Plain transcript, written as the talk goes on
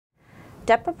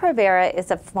Depo-Provera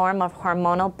is a form of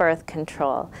hormonal birth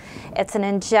control. It's an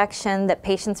injection that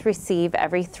patients receive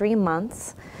every 3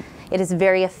 months. It is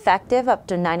very effective, up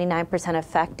to 99%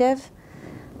 effective,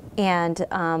 and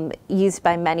used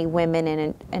by many women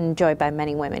and enjoyed by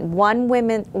many women.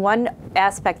 One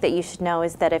aspect that you should know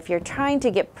is that if you're trying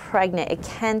to get pregnant, it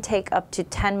can take up to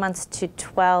 10 months to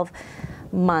 12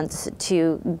 months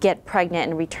to get pregnant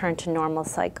and return to normal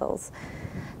cycles.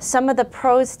 Some of the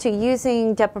pros to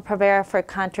using Depo-Provera for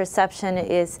contraception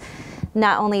is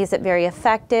not only is it very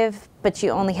effective, but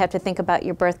you only have to think about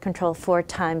your birth control 4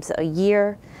 times a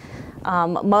year.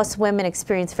 Most women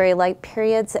experience very light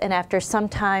periods, and after some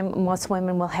time, most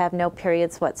women will have no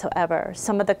periods whatsoever.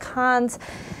 Some of the cons,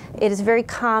 it is very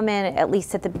common, at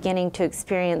least at the beginning, to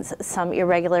experience some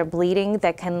irregular bleeding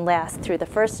that can last through the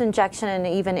first injection and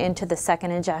even into the second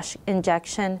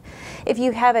injection. If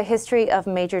you have a history of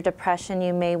major depression,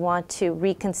 you may want to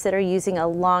reconsider using a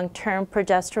long-term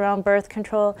progesterone birth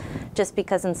control, just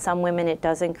because in some women it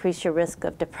does increase your risk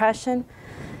of depression.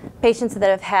 Patients that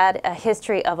have had a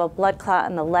history of a blood clot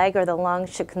in the leg or the lung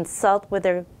should consult with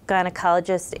their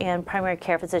gynecologist and primary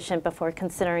care physician before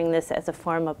considering this as a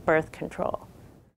form of birth control.